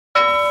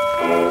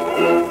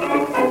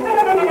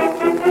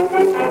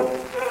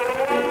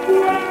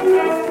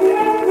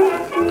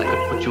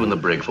You in the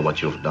brig for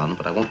what you've done,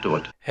 but I won't do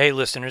it. Hey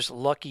listeners,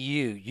 lucky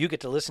you. You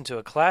get to listen to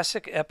a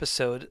classic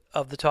episode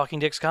of the Talking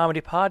Dicks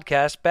Comedy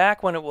Podcast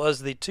back when it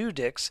was the Two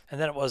Dicks, and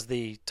then it was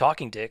the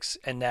Talking Dicks,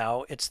 and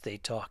now it's the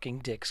Talking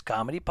Dicks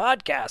Comedy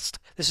Podcast.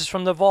 This is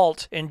from the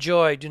vault.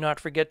 Enjoy. Do not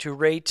forget to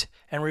rate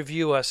and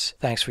review us.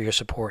 Thanks for your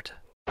support.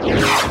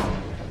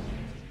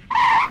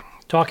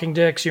 Talking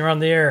Dicks, you're on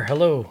the air.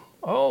 Hello.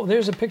 Oh,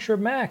 there's a picture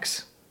of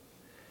Max.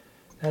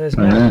 That is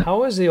Max.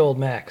 How is the old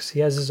Max?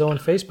 He has his own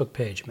Facebook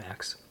page,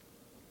 Max.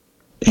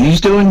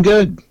 He's doing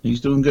good. He's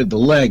doing good. The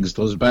legs,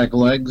 those back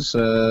legs, the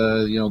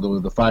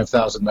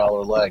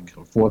 $5,000 leg,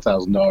 or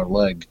 $4,000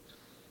 leg,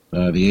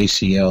 the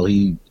ACL.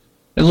 He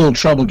had a little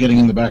trouble getting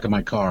in the back of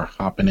my car,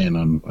 hopping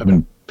in. I've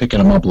been picking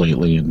him up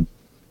lately and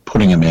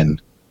putting him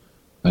in.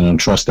 I don't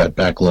trust that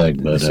back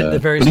leg, but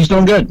he's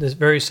doing good. This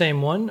very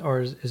same one, or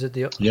is it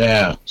the?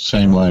 Yeah,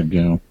 same leg.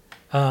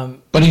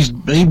 But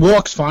he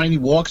walks fine. He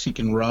walks. He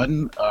can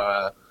run.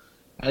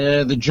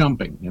 The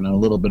jumping, a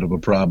little bit of a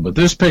problem. But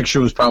this picture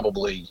was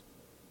probably.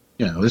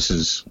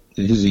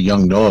 He's a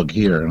young dog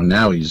here, and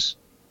now he's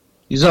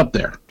up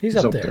there. He's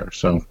up there.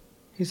 So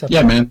he's up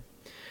there. Yeah, man.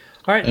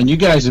 All right. And you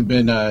guys have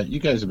been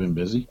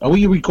busy. Are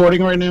we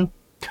recording right now?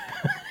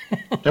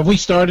 Have we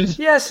started?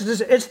 Yes,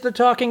 it's the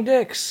Talking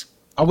Dicks.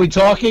 Are we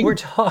talking? We're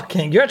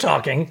talking. You're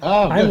talking.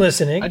 Oh, I'm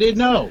listening. I didn't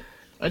know.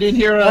 I didn't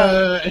hear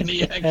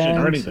any action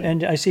or anything.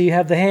 And I see you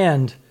have the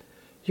hand.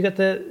 You got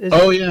the.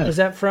 Yeah. Is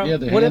that from? Yeah,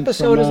 what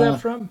episode is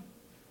that from?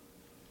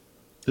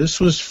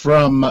 This was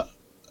from.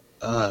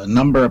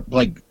 Number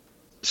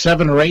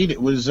 7 or 8.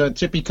 It was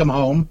Tippy Come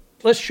Home.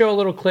 Let's show a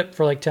little clip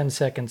for 10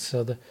 seconds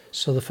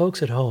so the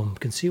folks at home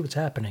can see what's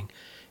happening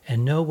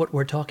and know what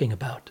we're talking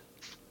about.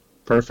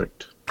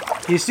 Perfect.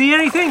 You see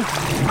anything?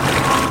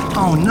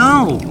 Oh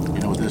no!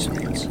 You know what this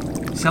means?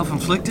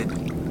 Self-inflicted?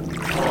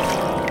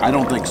 I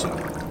don't think so.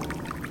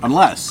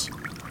 Unless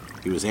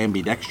he was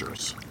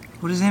ambidextrous.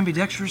 What does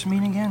ambidextrous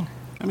mean again?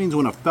 That means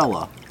when a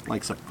fella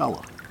likes a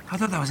fella. I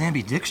thought that was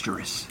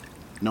ambidextrous.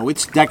 No,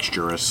 it's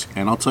dexterous,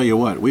 and I'll tell you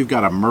what, we've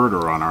got a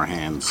murder on our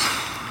hands.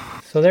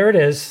 So there it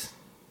is.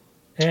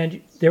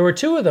 And there were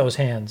 2 of those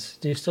hands.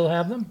 Do you still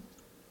have them?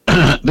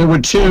 There were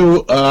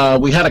 2.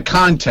 We had a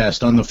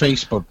contest on the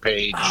Facebook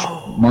page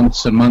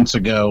months and months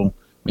ago,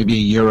 maybe a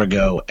year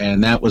ago,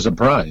 and that was a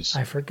prize.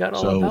 I forgot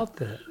all about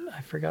that.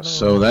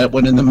 So that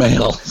went in the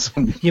mail.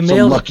 You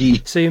mailed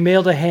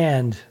a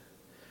hand.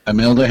 I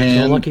mailed a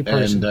hand. To a lucky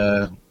person.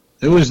 And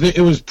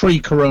it was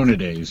pre-Corona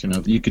days.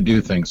 You could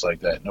do things like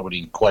that.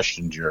 Nobody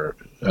questioned your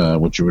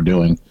what you were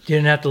doing. You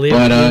didn't have to leave.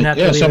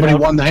 But somebody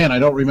won the hand. I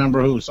don't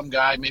remember who. Some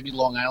guy, maybe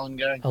Long Island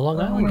guy. A Long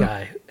Island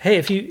guy. Hey,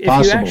 if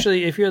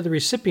you're the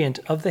recipient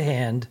of the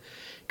hand,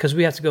 because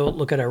we have to go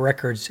look at our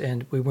records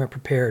and we weren't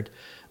prepared,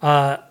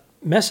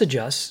 message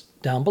us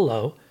down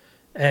below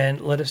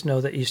and let us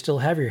know that you still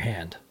have your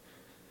hand.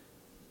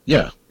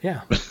 Yeah.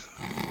 Yeah.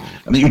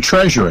 I mean, you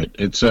treasure it.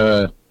 It's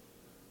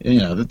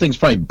the thing's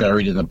probably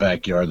buried in the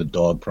backyard.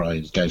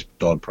 This guy's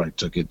dog probably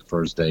took it the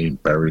first day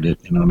and buried it.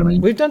 You know what I mean?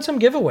 We've done some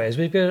giveaways.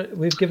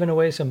 We've given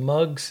away some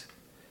mugs.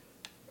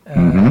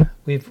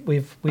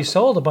 We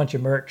sold a bunch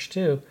of merch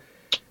too.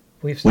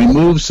 We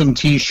moved some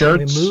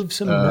T-shirts. We moved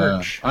some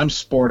merch. I'm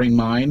sporting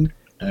mine,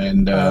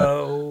 and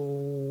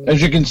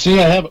as you can see,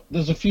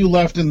 there's a few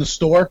left in the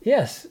store.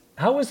 Yes.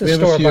 How was the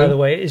store, by the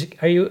way?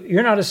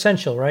 You're not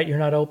essential, right? You're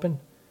not open.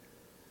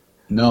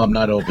 No, I'm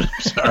not open.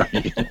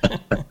 Sorry.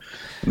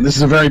 This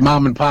is a very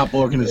mom and pop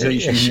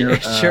organization here.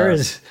 Sure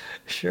is.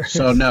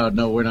 So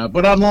no, we're not.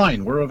 But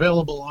online, we're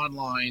available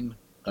online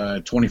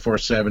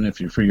 24/7 if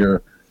for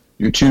your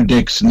Two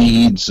Dicks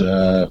needs.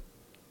 But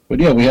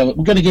yeah, we're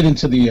going to get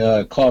into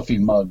the coffee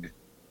mug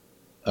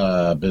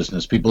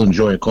business. People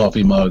enjoy a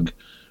coffee mug,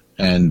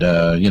 and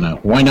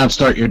why not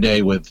start your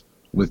day with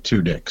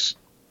Two Dicks?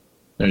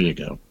 There you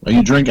go. Are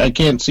you drink? I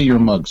can't see your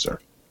mug, sir.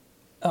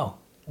 Oh,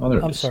 there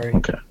it I'm is. sorry.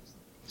 Okay.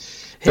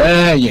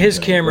 His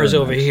camera's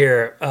over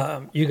here.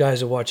 You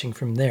guys are watching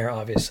from there,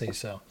 obviously.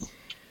 So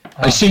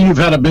I see you've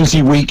had a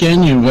busy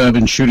weekend. You've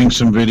been shooting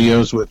some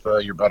videos with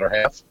your better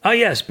half. Oh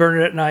yes,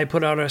 Bernadette and I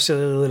put out our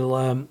silly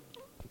little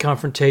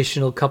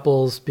confrontational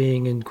couples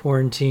being in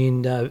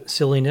quarantine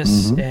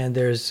silliness, and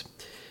there's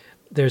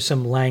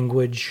some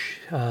language.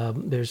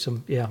 There's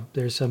some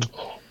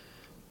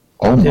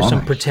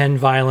pretend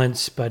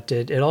violence, but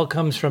it all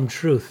comes from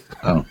truth.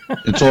 Oh,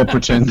 it's all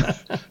pretend.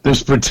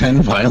 There's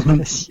pretend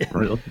violence. Yeah.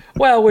 Really?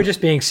 Well, we're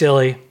just being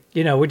silly.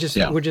 We're just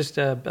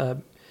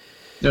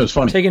it was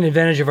funny. Taking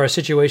advantage of our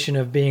situation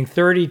of being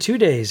 32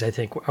 days, I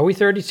think. Are we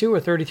 32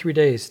 or 33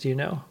 days? Do you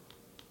know?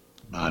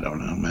 I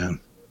don't know, man.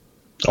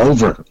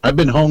 Over. I've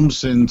been home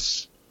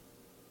since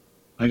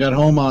I got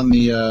home on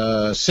the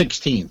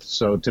 16th.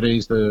 So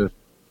today's the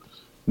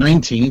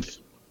 19th.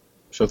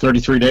 So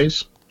 33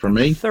 days. For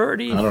me?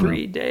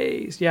 33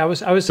 days. Yeah, I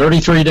was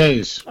 33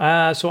 days.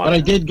 But I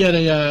did get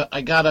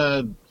I got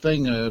a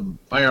thing, a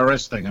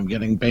IRS thing. I'm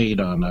getting paid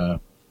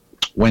on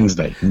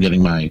Wednesday. I'm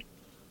getting my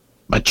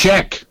My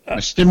check, my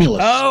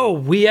stimulus. Oh,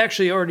 we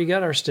actually already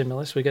got our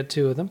stimulus. We got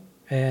 2 of them,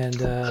 and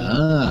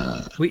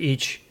we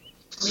each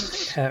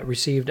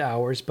received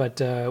ours. But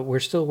we're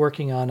still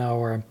working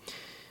on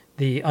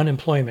the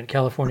unemployment,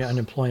 California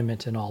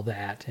unemployment, and all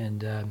that.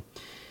 And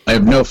I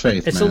have no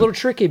faith. it's a little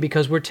tricky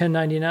because we're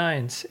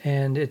 1099s,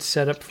 and it's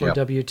set up for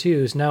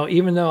W-2s. Now,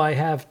 even though I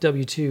have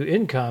W-2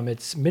 income,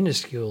 it's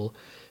minuscule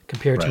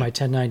compared to my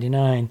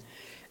 1099.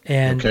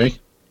 And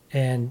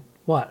and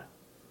what?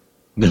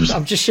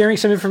 I'm just sharing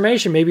some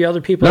information. Maybe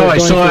other people are going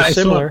through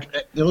similar.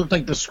 It looked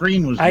like the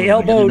screen was. I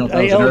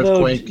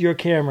elbowed your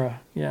camera.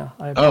 Yeah,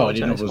 I apologize. I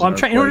didn't know it was I'm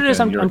trying. You know what it is?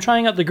 I'm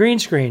trying out the green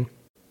screen,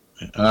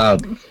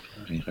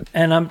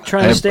 and I'm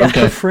trying to stay out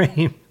of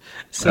frame.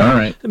 So all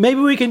right. Maybe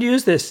we can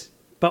use this,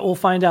 but we'll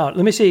find out.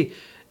 Let me see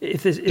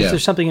if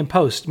there's something in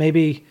post.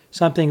 Maybe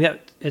something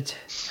that it's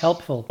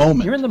helpful.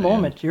 You're in the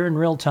moment. You're in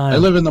real time. I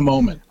live in the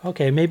moment.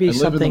 Okay, maybe I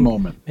live in the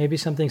moment. Maybe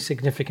something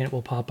significant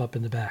will pop up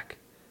in the back.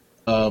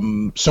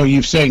 So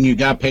you're saying you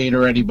got paid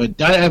already, but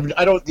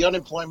the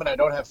unemployment I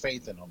don't have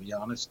faith in, I'll be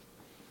honest.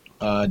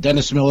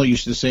 Dennis Miller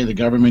used to say the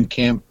government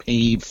can't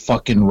pave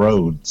fucking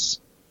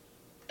roads.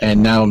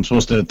 And now I'm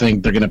supposed to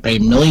think they're going to pay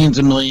millions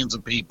and millions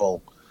of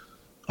people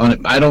on it.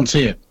 I don't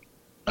see it.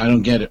 I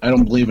don't get it. I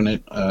don't believe in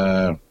it.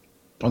 I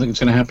don't think it's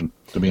going to happen,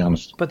 to be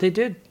honest. But they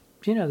did,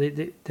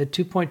 the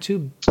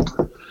 2.2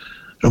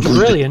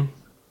 trillion,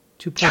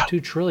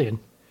 2.2 trillion.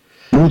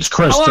 Roots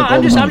Chris took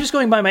all the money. I'm just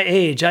going by my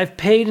age. I've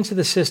paid into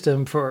the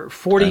system for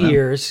 40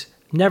 years,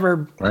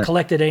 never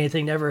collected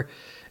anything, never.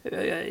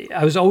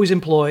 I was always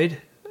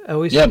employed. And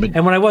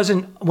when I was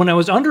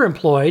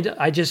underemployed,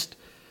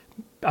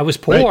 I was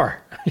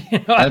poor.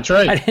 Right. That's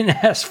right. I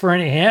didn't ask for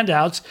any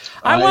handouts.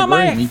 I want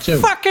my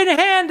fucking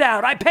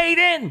handout. I paid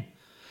in.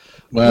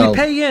 Well, we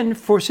pay in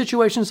for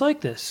situations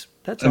like this.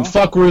 That's all. And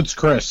fuck Roots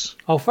Chris.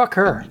 Oh, fuck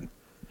her.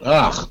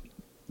 Ugh.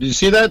 Did you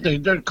see that?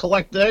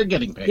 They're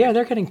getting paid. Yeah,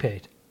 they're getting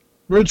paid.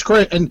 Roots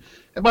Chris. And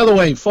by the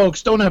way,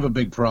 folks, don't have a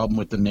big problem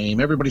with the name.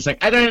 Everybody's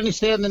like, I don't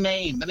understand the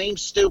name. The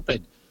name's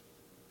stupid.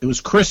 It was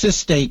Chris's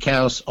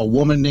Steakhouse. A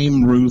woman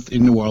named Ruth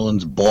in New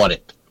Orleans bought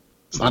it.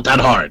 It's not that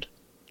hard.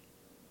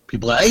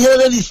 People are like, I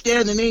don't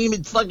understand the name.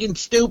 It's fucking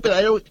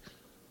stupid.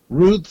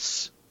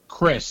 Ruth's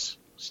Chris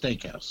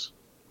Steakhouse.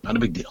 Not a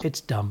big deal.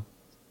 It's dumb.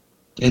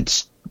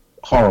 It's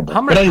horrible.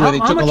 How much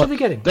are they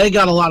getting? They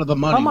got a lot of the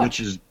money, which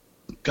is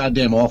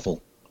goddamn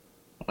awful.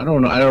 I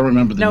don't know. I don't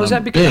remember the number. Now, is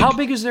that because how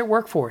big is their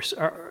workforce?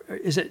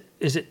 Is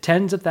it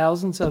tens of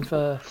thousands of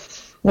well,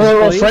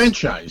 they're all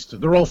franchised.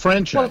 They're all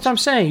franchised. Well, that's what I'm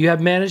saying. You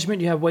have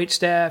management, you have wait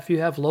staff, you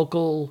have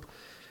local.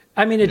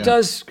 I mean, it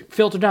does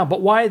filter down.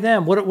 But why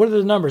them? What are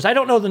the numbers? I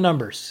don't know the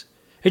numbers.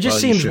 It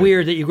just seems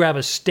weird that you grab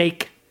a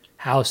steak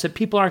house that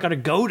people aren't going to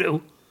go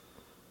to.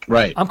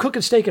 Right. I'm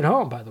cooking steak at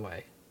home, by the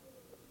way.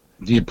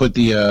 Do you put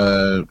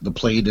the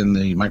plate in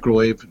the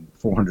microwave,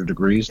 400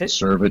 degrees, and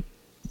serve it?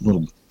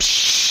 Little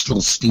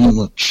steam,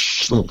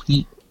 little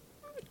heat.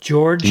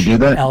 George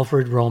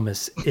Alfred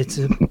Romas.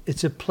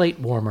 It's a plate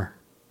warmer.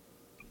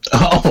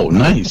 Oh,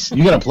 nice!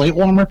 You got a plate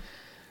warmer,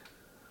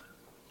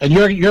 and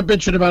you're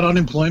bitching about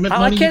unemployment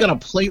money. You got a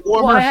plate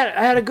warmer. Well, I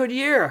had a good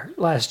year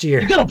last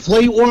year. You got a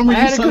plate warmer. I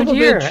had a good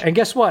year, and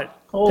guess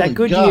what? Holy that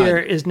good God. year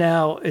is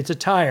now it's a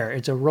tire.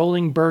 It's a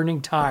rolling,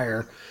 burning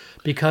tire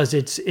because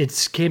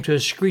it's came to a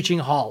screeching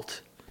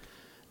halt.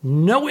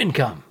 No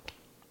income.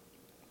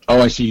 Oh,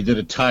 I see. You did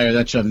a tire.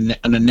 That's an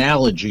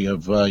analogy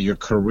of your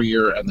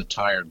career and the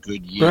tire.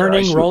 Good year.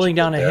 Burning, rolling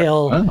down a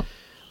hill,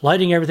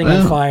 lighting everything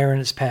on fire in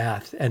its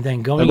path, and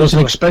then going. I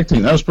wasn't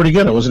expecting. That was pretty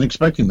good. I wasn't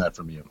expecting that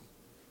from you.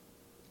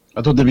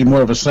 I thought there'd be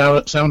more of a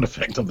sound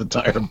effect of the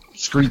tire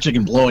screeching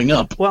and blowing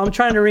up. Well, I'm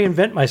trying to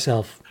reinvent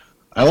myself.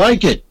 I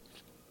like it.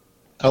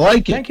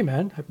 Thank you,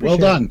 man. I appreciate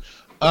well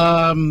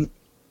done.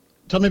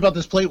 Tell me about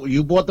this plate.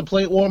 You bought the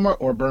plate warmer,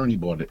 or Bernie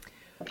bought it?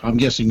 I'm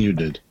guessing you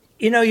did.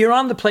 You're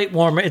on the plate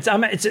warmer. It's a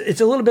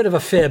little bit of a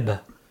fib.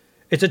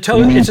 It's a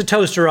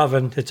toaster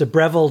oven. It's a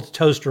Breville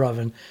toaster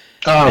oven.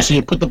 Oh, so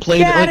you put the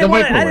plate like a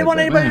microwave. I didn't want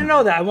anybody to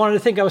know that. I wanted to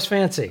think I was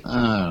fancy.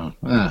 I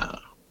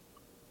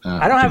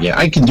don't have. Yeah,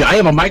 I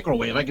have a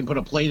microwave. I can put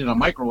a plate in a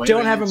microwave.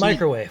 Don't have a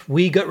microwave.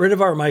 We got rid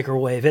of our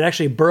microwave. It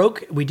actually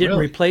broke. We didn't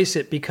replace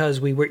it because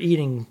we were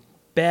eating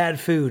bad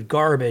food,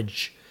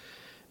 garbage,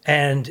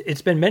 and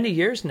it's been many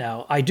years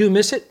now. I do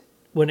miss it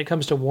when it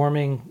comes to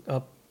warming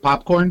up.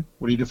 Popcorn?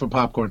 What do you do for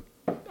popcorn?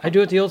 I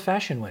do it the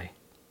old-fashioned way.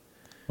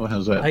 Well,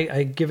 how's that?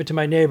 I give it to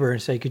my neighbor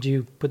and say, "Could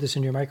you put this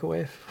in your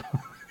microwave?"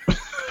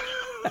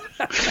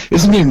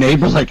 Isn't your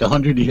neighbor like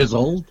 100 years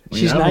old?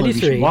 She's 93. You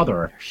should bother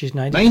her. She's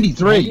 93.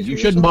 93. You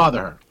shouldn't bother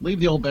her. Leave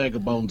the old bag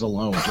of bones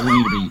alone. She doesn't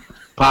need to be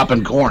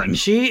popping corn.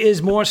 She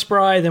is more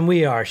spry than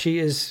we are. She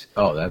is.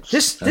 Oh, that's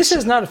this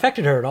has not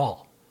affected her at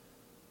all.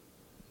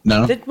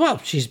 No.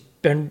 She's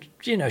been.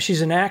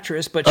 She's an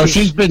actress, but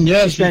she's been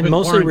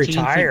mostly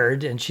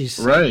retired, and she's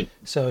right.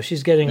 So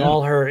she's getting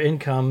all her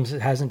incomes.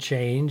 It hasn't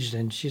changed,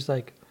 and she's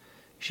like.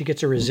 She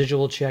gets a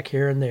residual check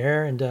here and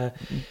there, and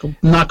go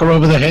knock her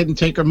over the head and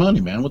take her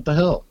money, man. What the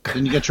hell?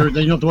 Then you don't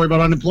have to worry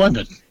about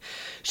unemployment.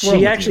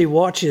 She actually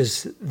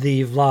watches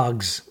the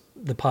vlogs,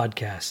 the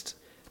podcast.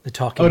 The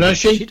Talking Oh,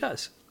 does Dicks. she? She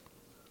does.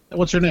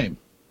 What's her name?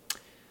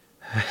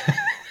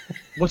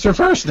 What's her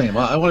first name?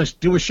 I want to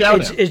do a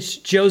shout out. It's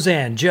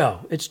Joanne.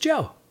 Joe. It's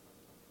Joe.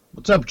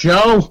 What's up,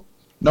 Joe?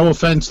 No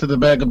offense to the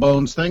bag of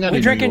bones thing. I We're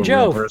didn't drinking know you were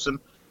a real Joe. person.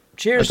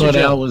 Cheers I to thought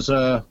Joe. Al was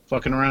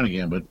fucking around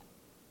again, but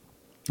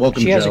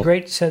welcome, She Joe. has a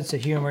great sense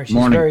of humor. She's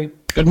Morning. very,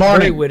 Good morning.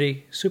 very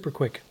witty, super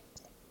quick.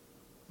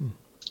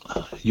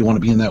 You want to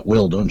be in that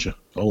will, don't you?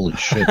 Holy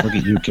shit! Look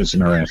at you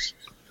kissing her ass.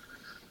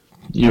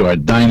 You are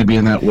dying to be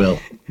in that will.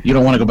 You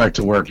don't want to go back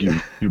to work, you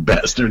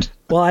bastard.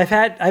 Well, I've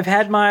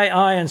had my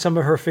eye on some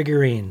of her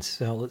figurines,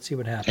 so let's see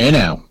what happens. Hey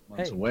now,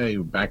 once Hey. away,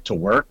 back to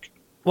work.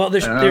 Well,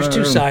 there's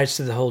two sides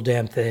to the whole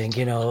damn thing.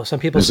 You know, some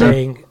people Is there?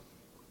 saying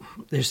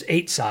there's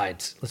 8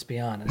 sides. Let's be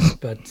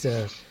honest, but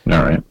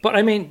All right.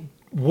 I mean,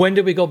 when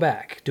do we go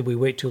back? Do we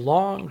wait too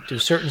long? Do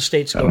certain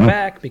states go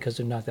back because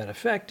they're not that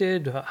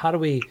affected? How do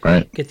we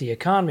Right. get the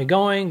economy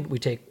going? We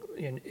take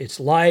its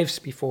lives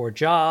before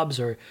jobs,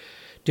 or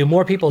do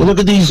more people? Well, look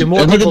at these. Do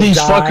more Look at people these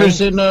die? fuckers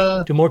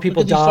in. Do more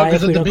people look at these die fuckers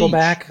if at we the don't go beach.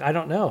 back? I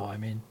don't know. I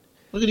mean,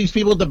 Look at these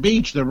people at the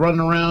beach. They're running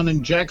around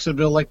in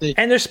Jacksonville like they.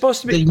 and they're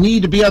supposed to be. They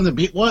need to be on the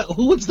beach. What?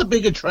 What's the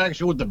big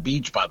attraction with the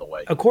beach, by the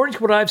way? According to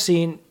what I've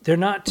seen, they're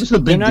not. What's the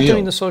They're big not deal?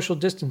 doing the social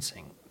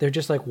distancing. They're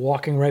just like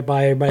walking right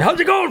by everybody. How's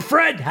it going,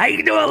 Fred? How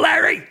you doing,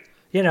 Larry?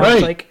 You know, Right.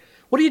 it's like,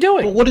 what are you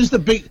doing? But what is the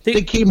big?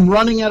 They came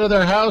running out of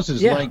their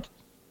houses. Yeah.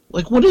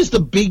 Like what is the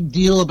big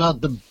deal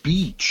about the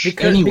beach?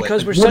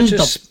 Because we're What such is a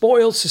the-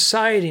 spoiled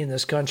society in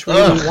this country.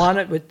 Ugh. We want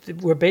it.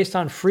 We're based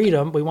on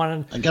freedom. We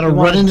want to. I gotta we run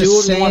want to in the do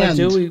what we want to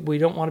sand. do. We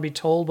don't want to be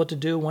told what to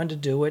do, when to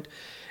do it.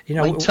 You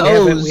know, My we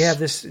toes. have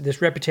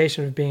this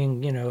reputation of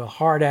being, a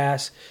hard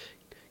ass,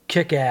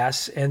 kick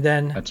ass, and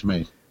then That's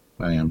me.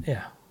 I am.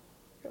 yeah,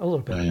 a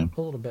little bit, I am.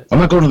 a little bit. I'm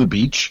not going to the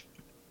beach.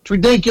 It's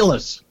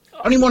ridiculous.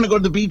 I don't even want to go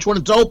to the beach when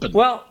it's open.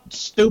 Well, It's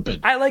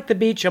stupid. I like the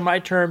beach on my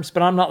terms,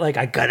 but I'm not like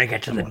I gotta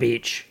get to the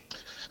beach.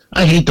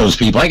 I hate those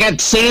people. I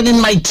got sand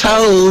in my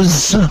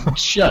toes.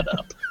 Shut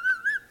up.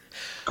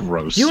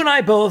 Gross. You and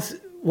I both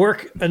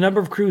work a number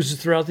of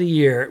cruises throughout the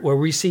year where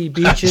we see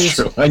beaches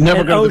true. I never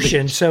and go to the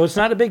ocean, so it's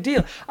not a big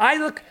deal. I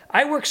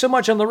work so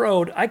much on the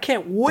road, I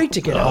can't wait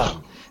to get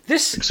home.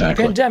 This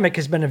Exactly. pandemic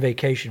has been a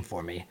vacation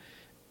for me.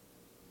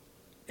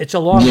 It's a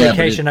long Yeah, but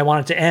vacation. I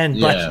want it to end,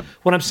 Yeah. but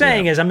what I'm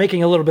saying is I'm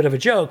making a little bit of a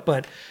joke,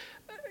 but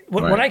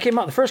when Right. I came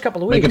out the first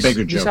couple of Make a weeks,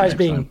 bigger joke next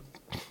time.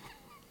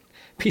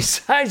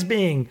 besides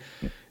being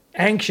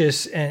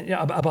anxious and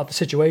about the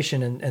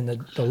situation and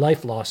the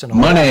life loss and all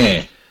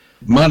that.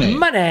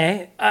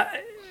 Money.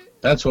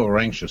 That's what we're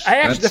anxious. I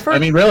actually- the That's- first- I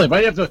mean, really, if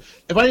I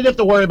didn't have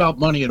to worry about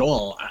money at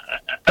all,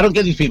 I don't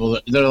get these people.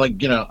 They're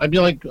like, I'd be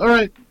like, all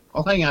right,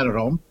 I'll hang out at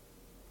home.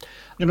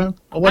 I'll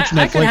watch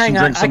I can Netflix hang and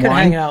out- drink I some can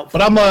wine. hang out.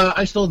 But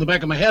I still in the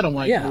back of my head, I'm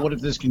like, Yeah. well, what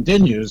if this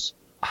continues?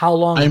 How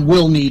long? I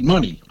will need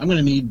money. I'm going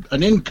to need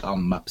an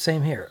income.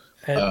 Same here.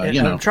 And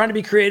you know. I'm trying to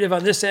be creative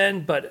on this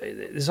end, but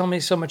there's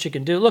only so much you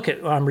can do. Look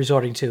at what I'm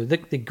resorting to.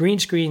 The green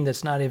screen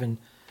that's not even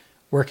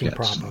working Yes.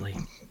 properly.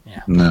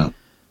 Yeah. No.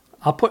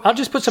 I'll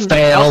just put some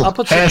Fail. I'll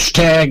put some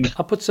Hashtag.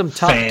 I'll put some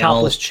fail.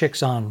 topless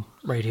chicks on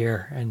right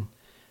here, and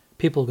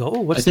people go, "Oh,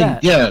 I what's think,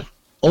 that?" yeah,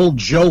 old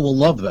Joe will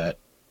love that.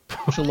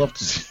 She'll love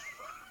to see.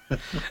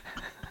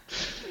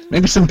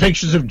 Maybe some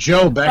pictures of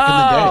Joe back in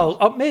the day.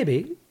 Oh,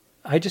 maybe.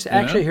 I just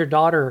actually, her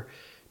daughter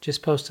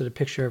just posted a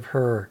picture of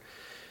her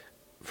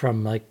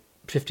from like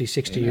 50,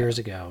 60 years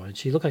ago, and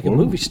she looked like a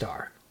movie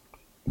star.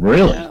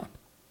 Really? Yeah.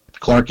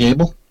 Clark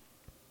Gable?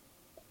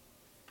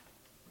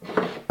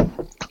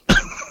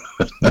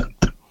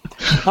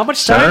 How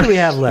much time do we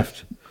have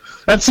left?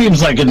 That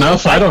seems like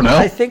enough. I don't know.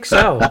 I think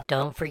so.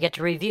 Don't forget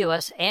to review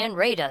us and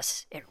rate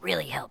us. It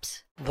really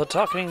helps. The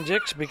Talking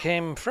Dicks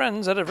became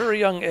friends at a very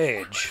young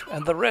age,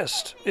 and the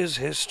rest is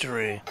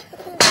history.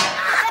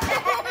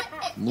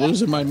 I'm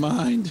losing my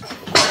mind.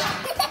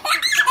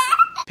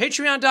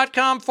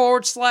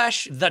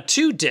 Patreon.com/The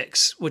Two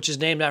Dicks, which is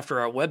named after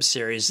our web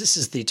series. This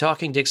is the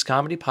Talking Dicks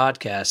Comedy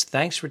Podcast.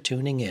 Thanks for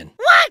tuning in.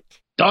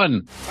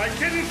 Done. I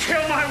didn't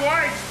kill my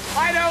wife.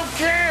 I don't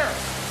care.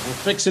 We'll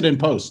fix it in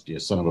post, you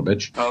son of a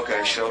bitch.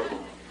 Okay, sure.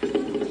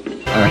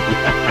 All right.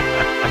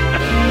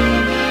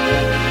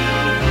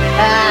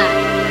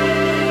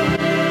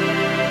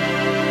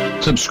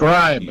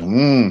 Subscribe.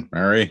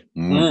 Mary.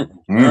 Go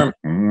to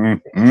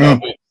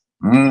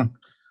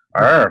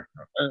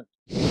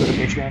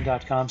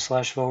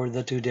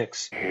patreon.com/The Two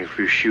Dicks. If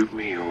you shoot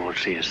me, you won't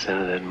see a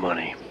cent of that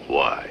money.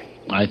 Why?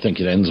 I think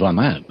it ends on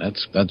that.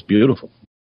 That's beautiful.